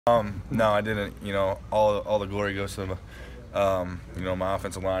No, I didn't. All the glory goes to my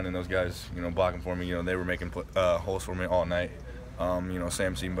offensive line and those guys, blocking for me. They were making holes for me all night.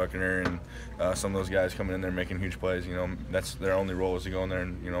 Sam Buckner and some of those guys coming in there making huge plays. That's their only role is to go in there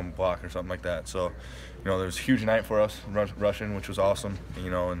and block or something like that. So, there was a huge night for us rushing, which was awesome.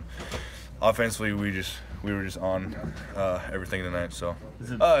 And offensively we were just on everything tonight. So,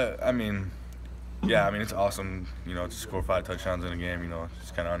 it's awesome, to score 5 touchdowns in a game, it's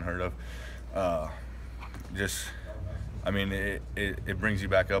kind of unheard of. It brings you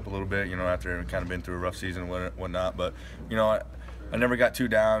back up a little bit, after kind of been through a rough season and whatnot. But, I never got too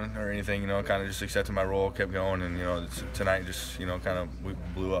down or anything, kind of just accepted my role, kept going, and, tonight just, we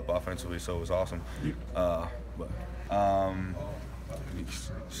blew up offensively, so it was awesome.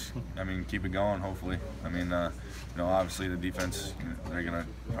 Keep it going, hopefully. Obviously the defense, they're going to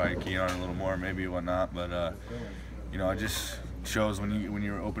probably key on it a little more, maybe whatnot, but, it just shows when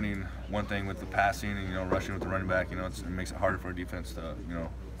you're opening one thing with the passing and, rushing with the running back, it makes it harder for a defense to,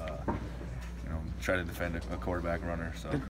 try to defend a quarterback runner. So.